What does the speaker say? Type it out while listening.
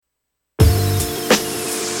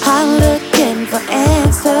I'm looking for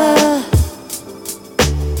answers.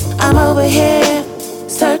 I'm over here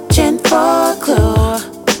searching for a clue.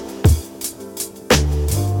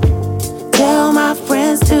 Tell my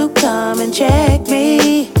friends to come and check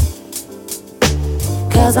me,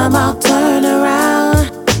 'cause I'm all turned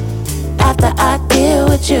around after I deal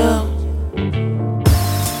with you.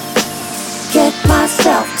 Get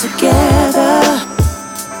myself together.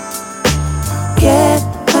 Get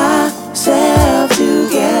myself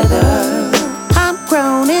together. I'm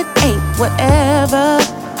grown, it ain't whatever.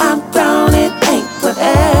 I'm grown, it ain't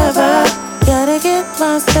whatever. Gotta get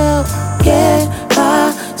myself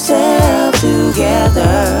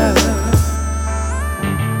together.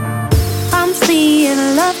 I'm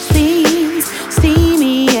seeing love scenes,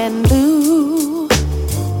 steamy and blue.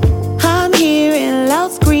 I'm hearing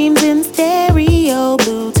loud screams in stereo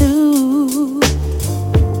Bluetooth.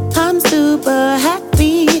 I'm super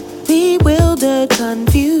happy, bewildered,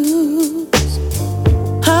 confused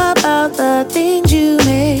about the things you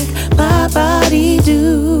make my body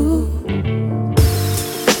do.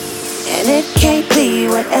 And it can't be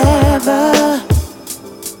whatever.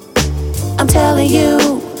 I'm telling you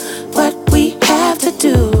what we have to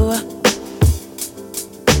do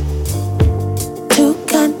to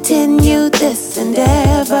continue this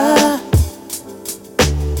endeavor.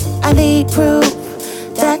 I need proof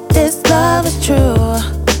that this love is true.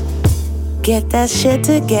 Get that shit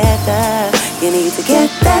together. You need to get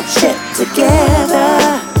that shit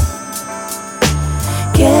together.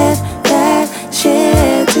 Get that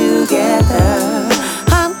shit together.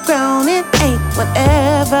 I'm grown, it ain't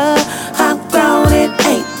whatever. I'm grown, it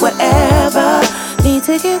ain't whatever. Need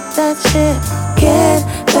to get that shit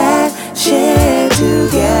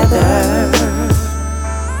together.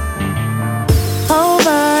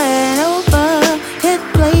 Over and over, it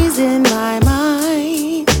plays in my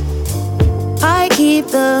mind. I keep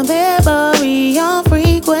the memory on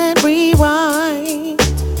frequent rewind.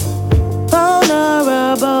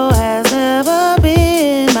 Vulnerable has never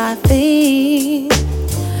been my thing,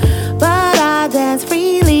 but I dance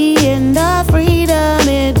freely in the freedom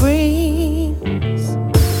it brings.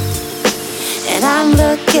 And I'm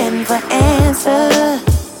looking for answers.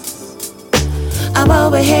 I'm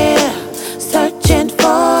over here searching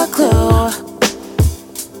for a clue.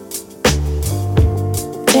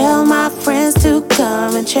 Tell my friends to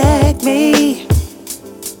come and check me,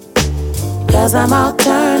 'cause I'm all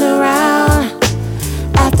turned around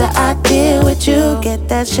after I deal with you. Get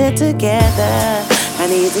that shit together. I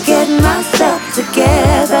need to get myself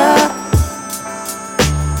together.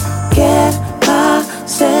 Get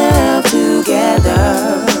myself together.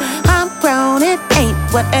 I'm grown, it ain't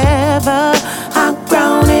whatever. I'm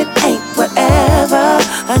grown, it ain't whatever.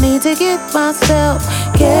 I need to get myself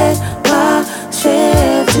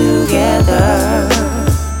together.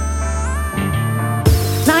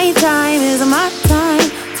 Nighttime is my time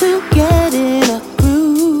to get in a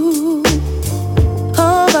groove.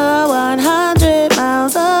 Over 100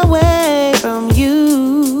 miles away from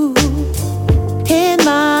you. In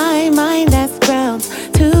my mind, that's grounds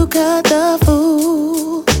to cut the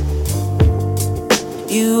fool.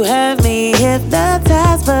 You have me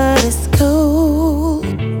hypnotized, but it's cool.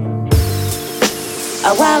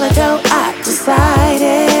 A while ago, I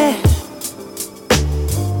decided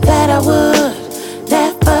that I would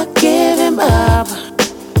never give him up.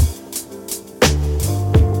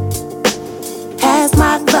 As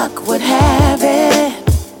my luck would have it,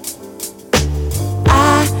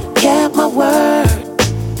 I kept my word,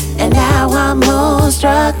 and now I'm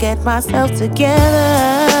moonstruck. Get myself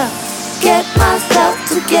together. Get myself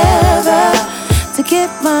together. To get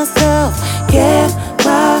myself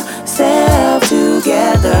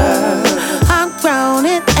together. I'm grown,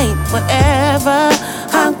 it ain't whatever.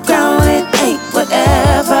 I'm grown, it ain't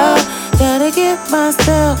whatever. Gotta get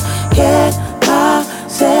myself together.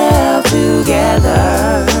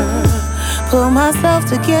 Pull myself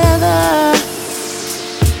together.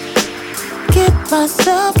 Get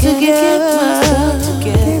myself together.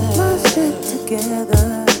 Get my shit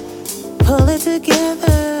together. Pull it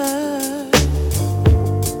together.